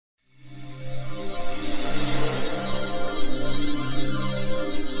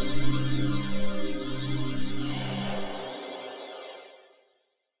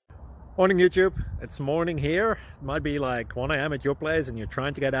Morning YouTube, it's morning here. It might be like 1 a.m. at your place and you're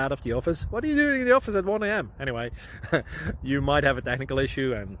trying to get out of the office. What are you doing in the office at 1 a.m? Anyway, you might have a technical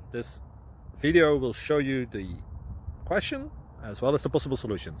issue and this video will show you the question as well as the possible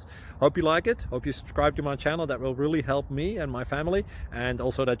solutions. Hope you like it, hope you subscribe to my channel. That will really help me and my family, and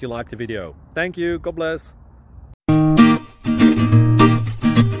also that you like the video. Thank you, God bless.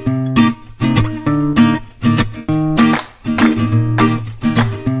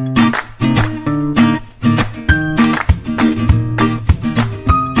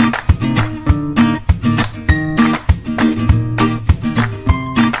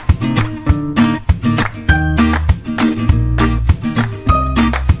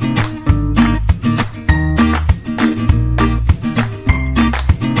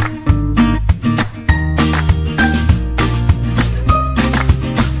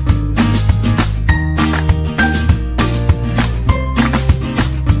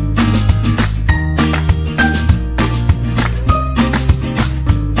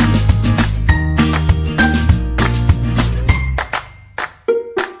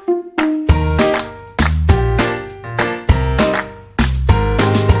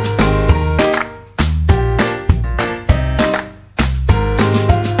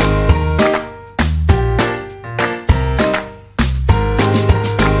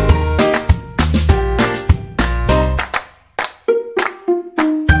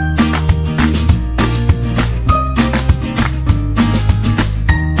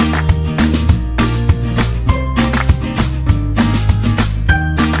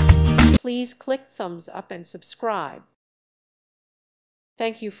 Please click thumbs up and subscribe.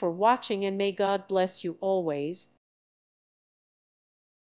 Thank you for watching, and may God bless you always.